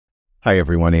Hi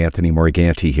everyone, Anthony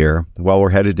Morganti here. Well,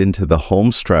 we're headed into the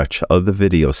home stretch of the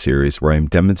video series where I'm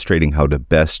demonstrating how to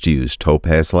best use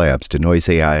Topaz Labs, Denoise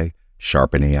AI,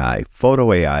 Sharpen AI,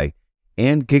 Photo AI,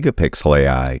 and Gigapixel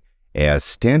AI as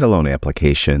standalone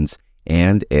applications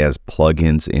and as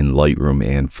plugins in Lightroom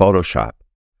and Photoshop.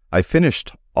 I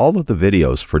finished all of the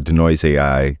videos for Denoise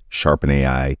AI, Sharpen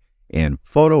AI, and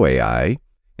Photo AI,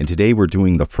 and today we're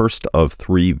doing the first of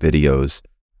 3 videos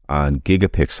on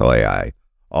Gigapixel AI.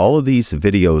 All of these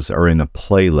videos are in a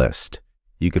playlist.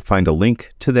 You could find a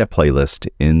link to that playlist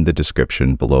in the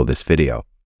description below this video.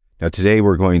 Now today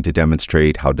we're going to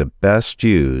demonstrate how to best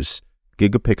use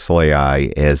Gigapixel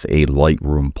AI as a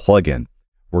Lightroom plugin.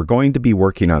 We're going to be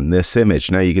working on this image.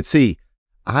 Now you can see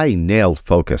I nailed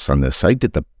focus on this. I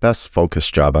did the best focus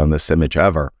job on this image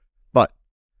ever, but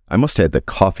I must have had the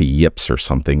coffee yips or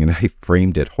something and I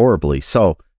framed it horribly.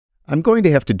 So I'm going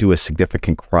to have to do a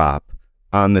significant crop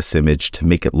on this image to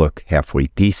make it look halfway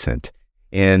decent.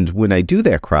 And when I do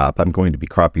that crop, I'm going to be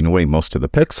cropping away most of the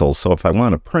pixels. So if I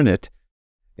want to print it,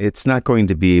 it's not going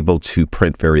to be able to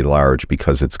print very large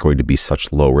because it's going to be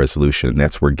such low resolution.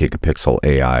 That's where Gigapixel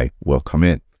AI will come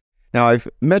in. Now, I've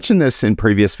mentioned this in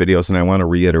previous videos and I want to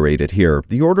reiterate it here.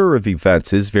 The order of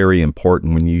events is very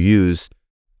important when you use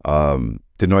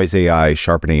Denoise AI,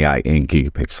 Sharpen AI, and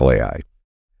Gigapixel AI.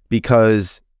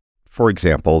 Because, for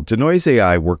example, Denoise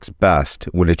AI works best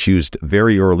when it's used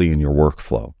very early in your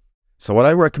workflow. So what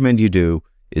I recommend you do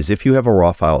is if you have a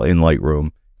raw file in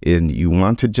Lightroom and you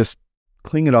want to just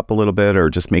clean it up a little bit or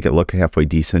just make it look halfway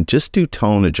decent, just do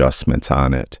tone adjustments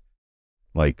on it,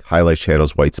 like highlight,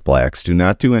 shadows, whites, blacks. Do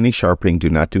not do any sharpening. Do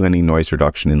not do any noise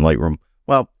reduction in Lightroom.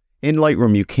 Well, in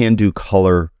Lightroom, you can do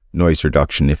color noise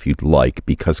reduction if you'd like,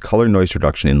 because color noise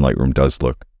reduction in Lightroom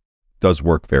does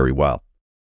work very well.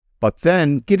 But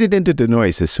then get it into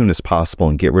Denoise as soon as possible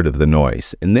and get rid of the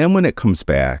noise. And then when it comes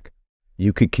back,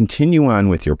 you could continue on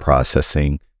with your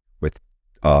processing with,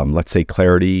 let's say,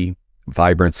 clarity,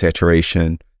 vibrant,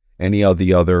 saturation, any of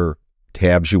the other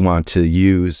tabs you want to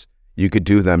use. You could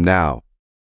do them now.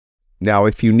 Now,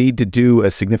 if you need to do a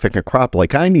significant crop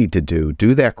like I need to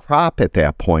do that crop at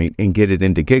that point and get it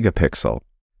into Gigapixel.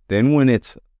 Then when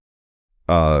it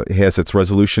has its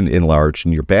resolution enlarged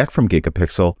and you're back from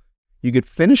Gigapixel, you could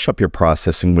finish up your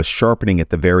processing with sharpening at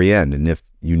the very end. And if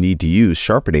you need to use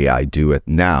Sharpen AI, do it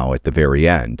now at the very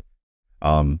end.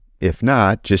 If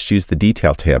not, just use the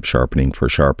Detail tab sharpening for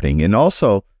sharpening. And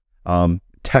also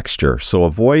texture. So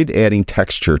avoid adding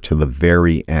texture to the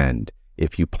very end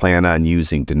if you plan on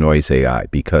using Denoise AI,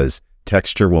 because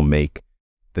texture will make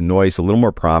the noise a little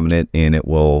more prominent and it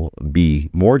will be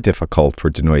more difficult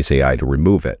for Denoise AI to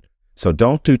remove it. So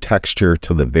don't do texture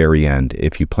till the very end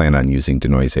if you plan on using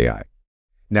Denoise AI.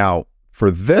 Now,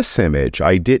 for this image,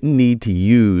 I didn't need to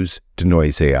use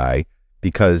Denoise AI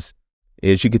because,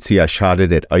 as you can see, I shot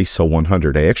it at ISO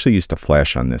 100. I actually used a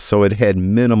flash on this, so it had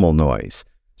minimal noise.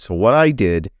 So what I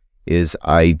did is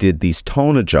I did these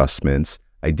tone adjustments.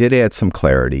 I did add some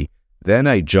clarity. Then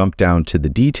I jumped down to the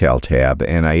Detail tab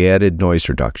and I added noise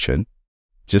reduction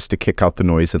just to kick out the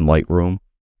noise in Lightroom.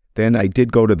 Then I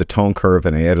did go to the tone curve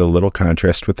and I added a little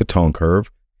contrast with the tone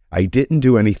curve. I didn't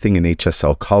do anything in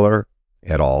HSL color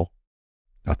at all.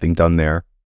 Nothing done there.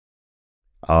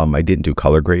 I didn't do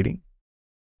color grading.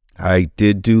 I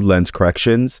did do lens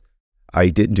corrections. I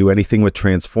didn't do anything with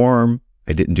transform.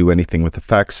 I didn't do anything with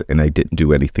effects, and I didn't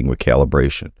do anything with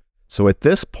calibration. So at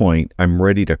this point, I'm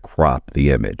ready to crop the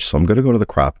image. So I'm going to go to the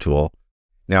crop tool.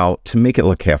 Now, to make it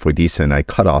look halfway decent, I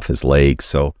cut off his legs.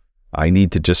 So I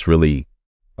need to just really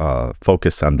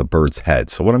focus on the bird's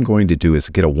head. So what I'm going to do is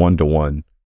get a 1-to-1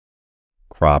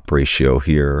 crop ratio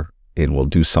here, and we'll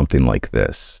do something like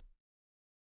this.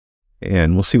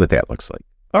 And we'll see what that looks like.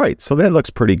 All right, so that looks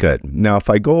pretty good. Now, if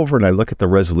I go over and I look at the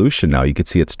resolution now, you can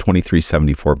see it's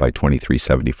 2374 by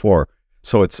 2374.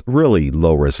 So it's really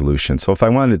low resolution. So if I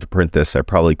wanted to print this, I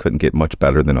probably couldn't get much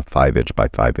better than a 5-inch by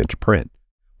 5-inch print.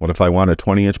 What if I want a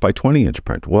 20-inch by 20-inch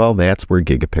print? Well, that's where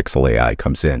Gigapixel AI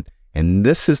comes in. And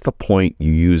this is the point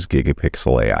you use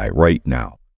Gigapixel AI right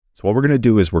now. So what we're going to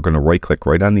do is we're going to right-click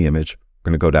right on the image.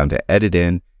 We're going to go down to Edit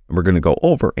In, and we're going to go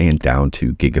over and down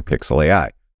to Gigapixel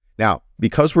AI. Now,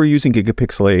 because we're using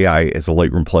Gigapixel AI as a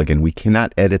Lightroom plugin, we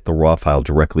cannot edit the raw file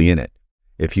directly in it.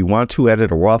 If you want to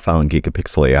edit a raw file in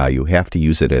Gigapixel AI, you have to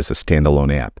use it as a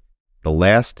standalone app. The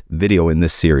last video in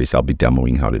this series, I'll be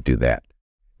demoing how to do that.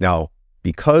 Now,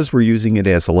 because we're using it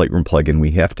as a Lightroom plugin,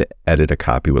 we have to edit a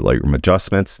copy with Lightroom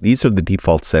adjustments. These are the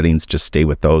default settings. Just stay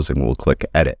with those and we'll click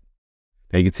Edit.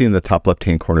 Now you can see in the top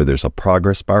left-hand corner, there's a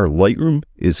progress bar. Lightroom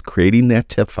is creating that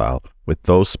TIFF file with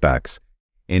those specs,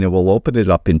 and it will open it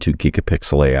up into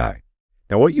Gigapixel AI.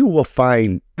 Now, what you will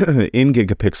find in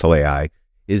Gigapixel AI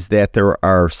is that there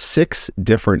are 6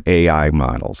 different AI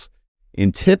models.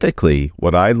 And typically,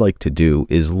 what I like to do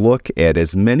is look at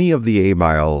as many of the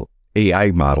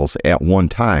AI models at one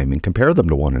time and compare them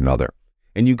to one another.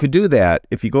 And you could do that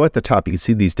if you go at the top. You can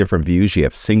see these different views. You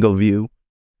have single view,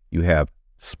 you have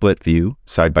split view,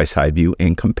 side-by-side view,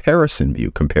 and comparison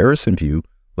view. Comparison view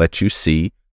lets you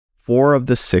see 4 of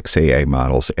the 6 AI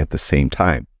models at the same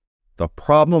time. The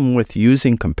problem with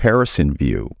using comparison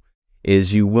view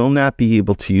is you will not be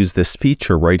able to use this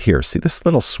feature right here. See, this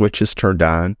little switch is turned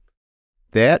on.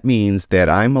 That means that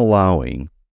I'm allowing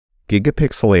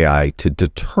Gigapixel AI to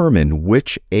determine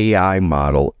which AI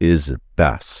model is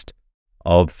best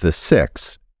of the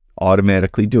 6,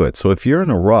 automatically do it. So if you're in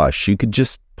a rush, you could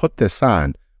just put this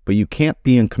on, but you can't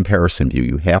be in comparison view.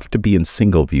 You have to be in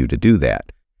single view to do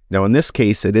that. Now, in this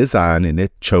case, it is on, and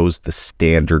it chose the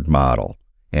standard model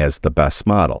as the best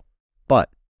model. But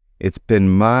it's been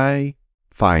my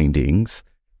findings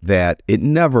that it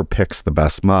never picks the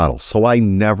best model. So I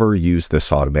never use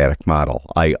this automatic model.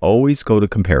 I always go to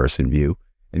comparison view.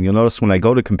 And you'll notice when I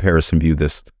go to comparison view,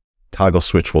 this toggle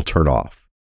switch will turn off.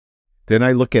 Then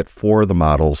I look at 4 of the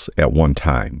models at one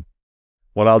time.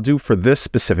 What I'll do for this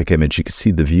specific image, you can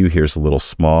see the view here is a little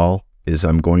small, is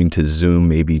I'm going to zoom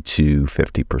maybe to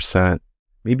 50%,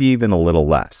 maybe even a little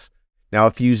less. Now,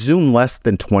 if you zoom less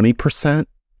than 20%,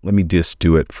 let me just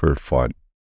do it for fun.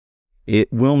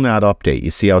 It will not update.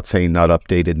 You see how it's saying not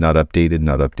updated, not updated,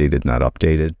 not updated, not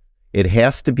updated? It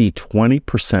has to be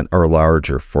 20% or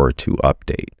larger for it to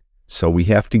update. So we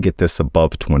have to get this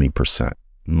above 20%.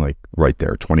 Like right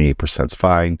there, 28% is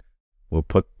fine. We'll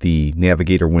put the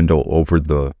navigator window over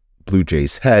the Blue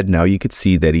Jay's head. Now you can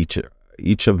see that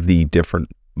each of the different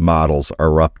models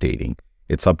are updating.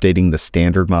 It's updating the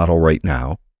standard model right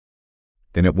now.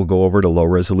 Then it will go over to low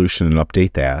resolution and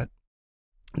update that.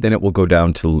 Then it will go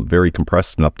down to very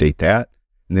compressed and update that.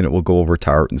 And then it will go over to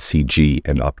art and CG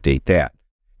and update that.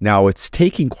 Now it's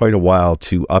taking quite a while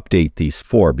to update these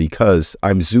 4 because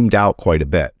I'm zoomed out quite a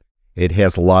bit. It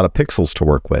has a lot of pixels to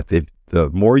work with. The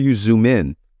more you zoom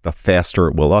in, the faster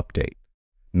it will update.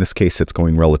 In this case, it's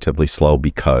going relatively slow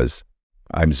because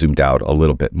I'm zoomed out a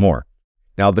little bit more.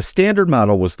 Now, the standard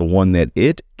model was the one that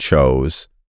it chose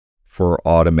for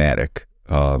automatic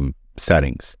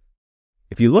settings.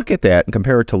 If you look at that and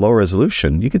compare it to low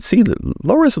resolution, you can see that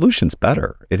low resolution is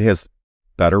better. It has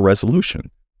better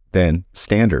resolution than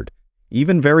standard.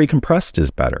 Even very compressed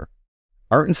is better.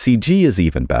 Art and CG is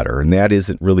even better, and that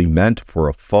isn't really meant for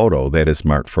a photo. That is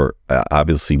marked for,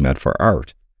 obviously meant for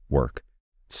art work.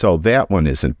 So that one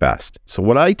isn't best. So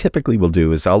what I typically will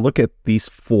do is I'll look at these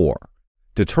 4,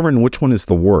 determine which one is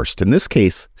the worst. In this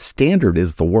case, standard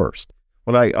is the worst.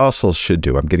 What I also should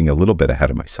do, I'm getting a little bit ahead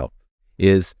of myself,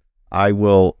 is I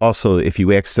will also, if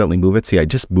you accidentally move it, see, I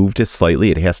just moved it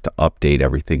slightly. It has to update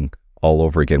everything all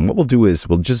over again. What we'll do is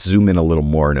we'll just zoom in a little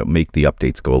more and it'll make the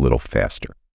updates go a little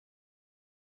faster.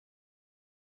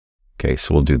 Okay,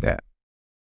 so we'll do that.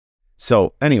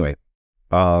 So anyway,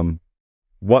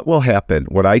 what will happen,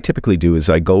 what I typically do is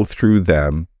I go through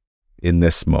them in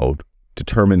this mode,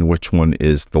 determine which one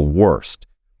is the worst.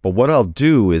 But what I'll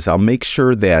do is I'll make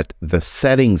sure that the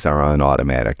settings are on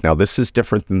automatic. Now, this is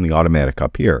different than the automatic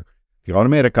up here. The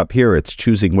automatic up here, it's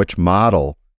choosing which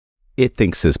model it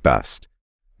thinks is best.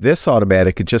 This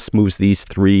automatic, it just moves these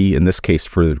 3, in this case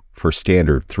for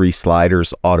standard, 3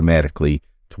 sliders automatically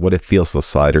to what it feels the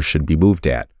slider should be moved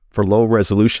at. For low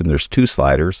resolution, there's 2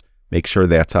 sliders. Make sure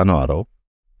that's on auto.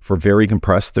 For very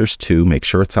compressed, there's 2. Make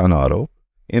sure it's on auto.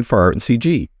 And for art and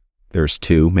CG, there's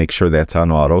 2. Make sure that's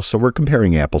on auto. So we're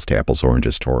comparing apples to apples,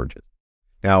 oranges to oranges.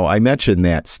 Now, I mentioned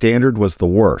that standard was the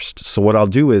worst. So what I'll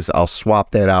do is I'll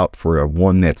swap that out for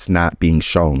one that's not being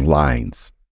shown,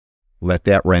 lines. Let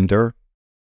that render.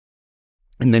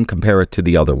 And then compare it to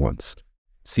the other ones.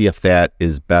 See if that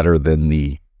is better than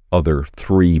the other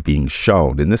 3 being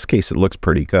shown. In this case, it looks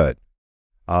pretty good.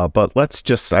 But let's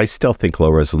just, I still think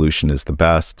low resolution is the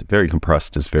best. Very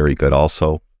compressed is very good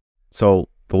also. So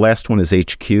the last one is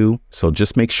HQ. So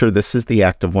just make sure this is the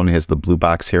active one. It has the blue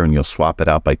box here, and you'll swap it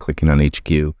out by clicking on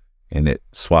HQ, and it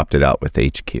swapped it out with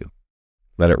HQ.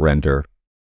 Let it render,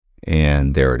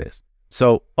 and there it is.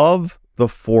 So of the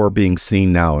 4 being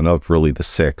seen now, and of really the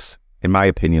 6, in my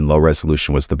opinion, low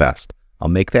resolution was the best. I'll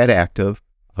make that active.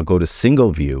 I'll go to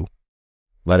single view,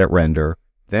 let it render.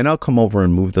 Then I'll come over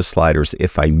and move the sliders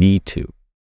if I need to.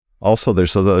 Also,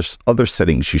 there's other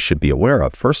settings you should be aware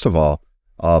of. First of all,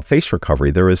 face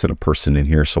recovery. There isn't a person in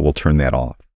here, so we'll turn that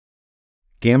off.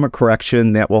 Gamma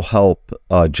correction, that will help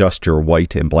adjust your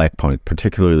white and black point,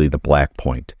 particularly the black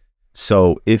point.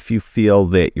 So if you feel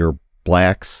that your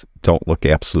blacks don't look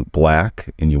absolute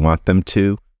black and you want them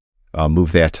to,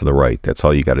 move that to the right. That's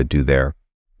all you got to do there.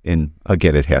 And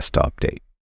again, it has to update.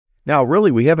 Now,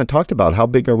 really, we haven't talked about how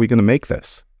big are we going to make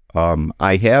this.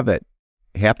 I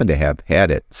happen to have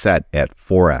had it set at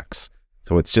 4x.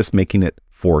 So it's just making it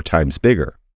 4 times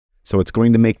bigger. So it's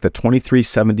going to make the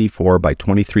 2374 by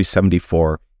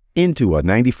 2374 into a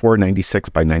 9496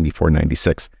 by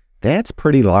 9496. That's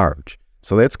pretty large.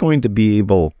 So that's going to be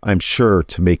able, I'm sure,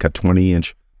 to make a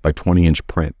 20-inch by 20-inch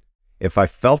print. If I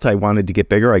felt I wanted to get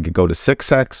bigger, I could go to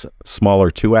 6x, smaller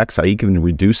 2x. I even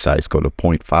reduce size, go to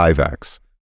 0.5x.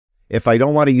 If I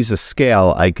don't want to use a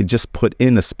scale, I could just put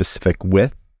in a specific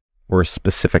width or a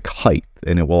specific height,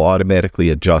 and it will automatically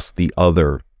adjust the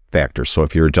other factors. So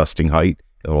if you're adjusting height,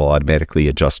 it will automatically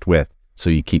adjust width, so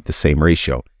you keep the same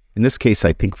ratio. In this case,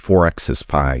 I think 4x is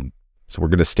fine. So we're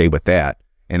going to stay with that.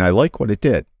 And I like what it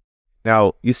did.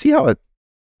 Now, you see how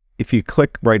if you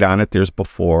click right on it, there's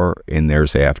before and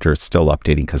there's after. It's still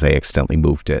updating because I accidentally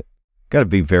moved it. Got to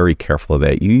be very careful of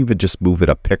that. You even just move it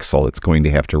a pixel, it's going to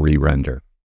have to re-render.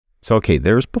 So, okay,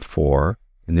 there's before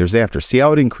and there's after. See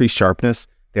how it increased sharpness?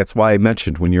 That's why I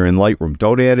mentioned when you're in Lightroom,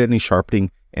 don't add any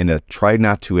sharpening and try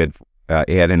not to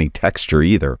add any texture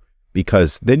either,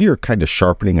 because then you're kind of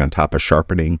sharpening on top of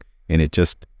sharpening and it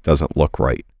just doesn't look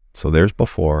right. So there's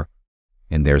before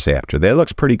and there's after. That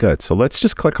looks pretty good. So let's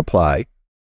just click apply.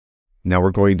 Now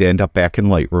we're going to end up back in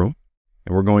Lightroom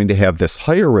and we're going to have this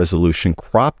higher resolution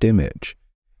cropped image.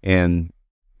 And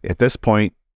at this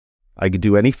point, I could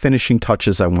do any finishing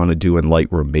touches I want to do in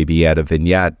Lightroom. Maybe add a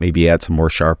vignette, maybe add some more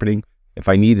sharpening. If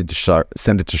I needed to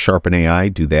send it to Sharpen AI,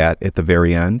 do that at the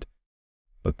very end.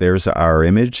 But there's our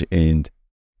image, and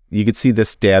you can see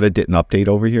this data didn't update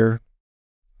over here.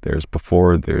 There's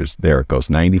before, there it goes,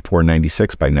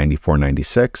 9496 by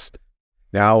 9496.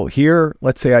 Now here,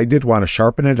 let's say I did want to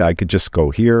sharpen it. I could just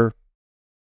go here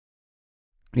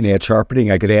and add sharpening.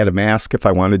 I could add a mask if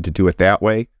I wanted to do it that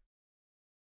way.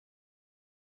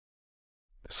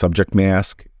 Subject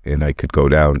mask, and I could go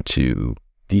down to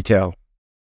detail.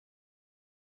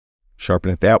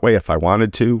 Sharpen it that way if I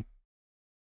wanted to.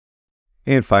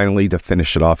 And finally, to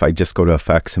finish it off, I just go to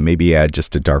effects and maybe add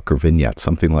just a darker vignette,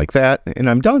 something like that, and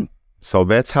I'm done. So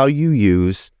that's how you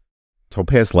use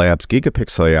Topaz Labs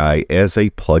Gigapixel AI as a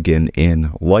plugin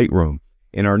in Lightroom.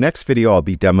 In our next video, I'll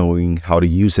be demoing how to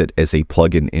use it as a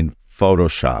plugin in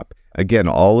Photoshop. Again,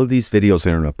 all of these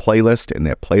videos are in a playlist, and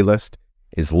that playlist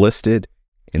is listed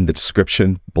in the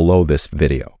description below this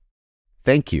video.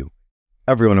 Thank you,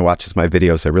 everyone who watches my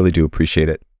videos. I really do appreciate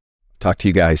it. Talk to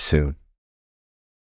you guys soon.